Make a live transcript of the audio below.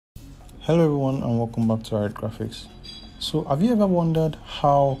Hello everyone and welcome back to Aret Graphics. So have you ever wondered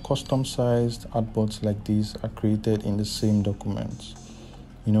how custom sized artboards like these are created in the same document?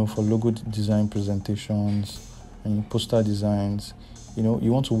 For logo design presentations and poster designs, you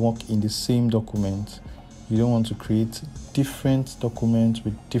want to work in the same document. You don't want to create different documents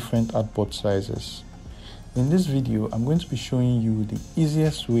with different artboard sizes. In this video, I'm going to be showing you the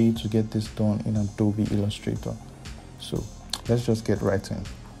easiest way to get this done in Adobe Illustrator. So let's just get right in.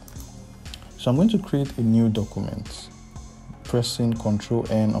 So I'm going to create a new document, pressing Ctrl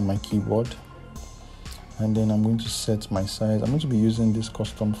N on my keyboard, and then I'm going to set my size. I'm going to be using this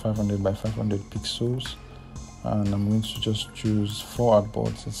custom 500 by 500 pixels, and I'm going to just choose 4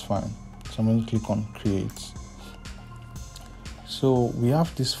 artboards. It's fine. So I'm going to click on Create. So we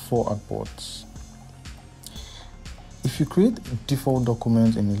have these 4 artboards. If you create a default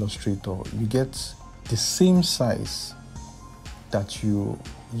document in Illustrator, you get the same size that you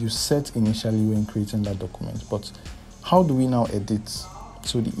set initially when creating that document. But how do we now edit?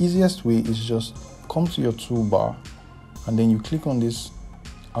 So the easiest way is just come to your toolbar and then you click on this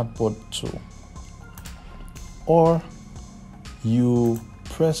artboard tool, or you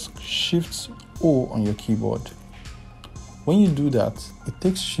press Shift O on your keyboard. When you do that, it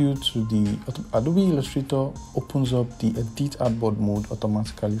takes you to the Adobe Illustrator, opens up the edit artboard mode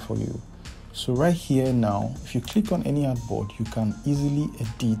automatically for you. So right here now, if you click on any artboard, you can easily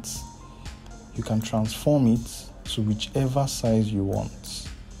edit. You can transform it to whichever size you want.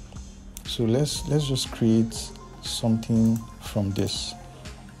 So let's just create something from this.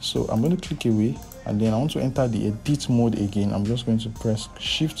 So I'm going to click away, and then I want to enter the edit mode again. I'm just going to press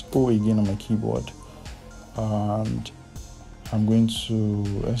Shift O again on my keyboard, and I'm going to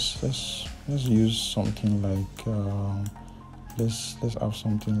let's use something like let's have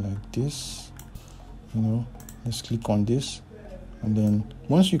something like this. Let's click on this, and then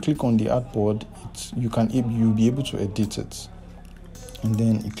once you click on the artboard, you'll be able to edit it. And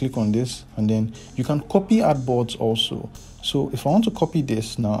then you click on this, and then you can copy artboards also. So if I want to copy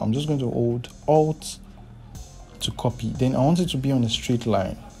this now, I'm just going to hold Alt to copy. Then I want it to be on a straight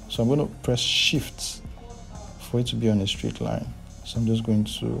line, so I'm going to press Shift for it to be on a straight line. So I'm just going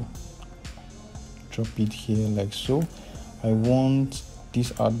to drop it here like so. I want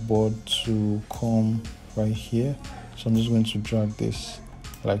this artboard to come right here, so I'm just going to drag this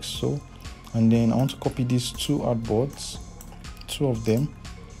like so, and then I want to copy these 2 artboards, 2 of them.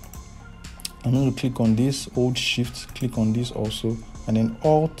 I'm going to click on this, hold Shift, click on this also, and then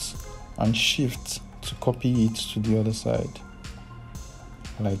Alt and Shift to copy it to the other side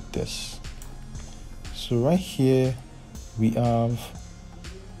like this. So right here we have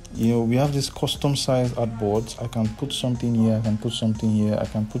this custom size artboards. I can put something here, I can put something here, I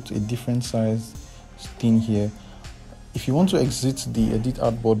can put a different size thing here. If you want to exit the edit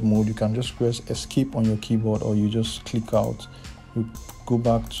artboard mode, you can just press Escape on your keyboard, or you just click out. You go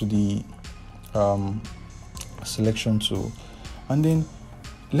back to the selection tool, and then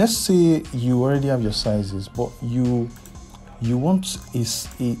let's say you already have your sizes, but you want a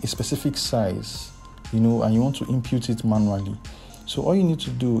specific size, and you want to input it manually. So all you need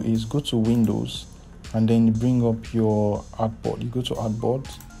to do is go to Windows and then bring up your artboard. You go to Artboard,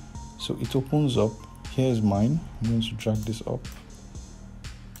 so it opens up. Here's mine. I'm going to drag this up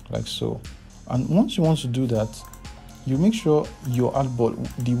like so. And once you want to do that, you make sure your artboard,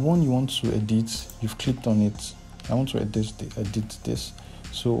 the one you want to edit, you've clicked on it. I want to edit this.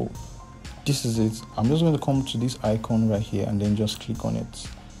 So this is it. I'm just going to come to this icon right here and then just click on it.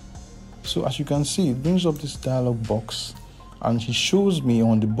 So as you can see, it brings up this dialog box, and he shows me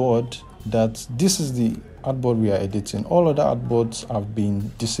on the board that this is the artboard we are editing. All other artboards have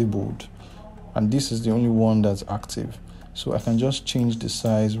been disabled, and this is the only one that's active. So I can just change the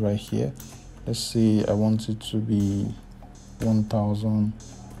size right here. Let's say I want it to be 1000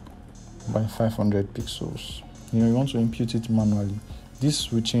 by 500 pixels. You want to input it manually.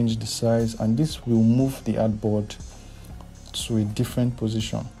 This will change the size, and this will move the artboard to a different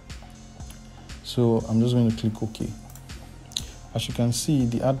position. So I'm just going to click OK. As you can see,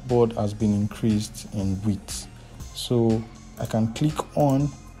 the artboard has been increased in width. So I can click on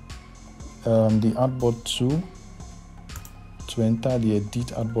the artboard tool to enter the edit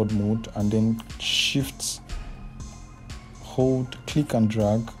artboard mode, and then Shift, hold, click and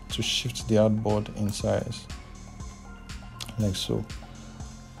drag to shift the artboard in size like so.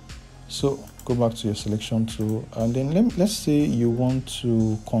 So go back to your selection tool, and then let's say you want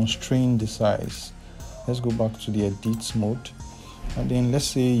to constrain the size. Let's go back to the edit mode, and then let's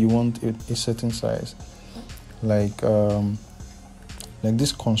say you want a certain size, like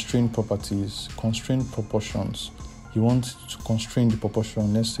this constraint properties, constraint proportions. you want to constrain the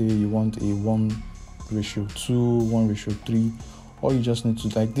proportion. Let's say you want a 1:2, 1:3, or you just need to,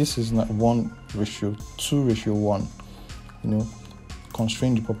 like, this is not 1:2:1,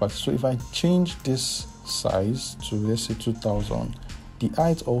 constrain the property. So if I change this size to, let's say, 2000, the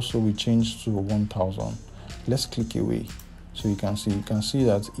height also will change to 1000. Let's click away so you can see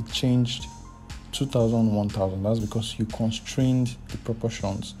that it changed 2000, 1000. That's because you constrained the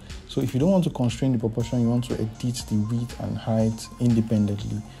proportions. So if you don't want to constrain the proportion, you want to edit the width and height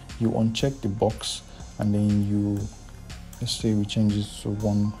independently, you uncheck the box, and then let's say we change it to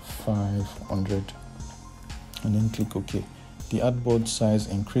 1500, and then click OK. The artboard size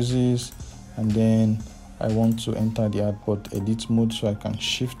increases, and then I want to enter the artboard edit mode so I can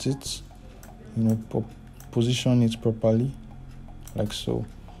shift it, position it properly, like so,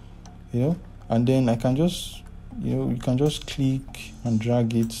 and then I can just, you can just click and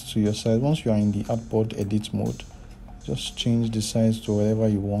drag it to your size. Once you are in the artboard edit mode, just change the size to whatever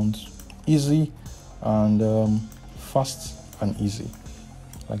you want. Easy and fast and easy,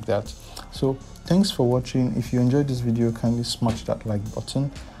 like that. So thanks for watching. If you enjoyed this video, kindly smash that like button,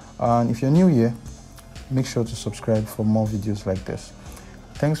 and if you're new here, make sure to subscribe for more videos like this.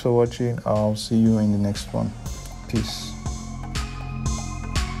 Thanks for watching. I'll see you in the next one. Peace.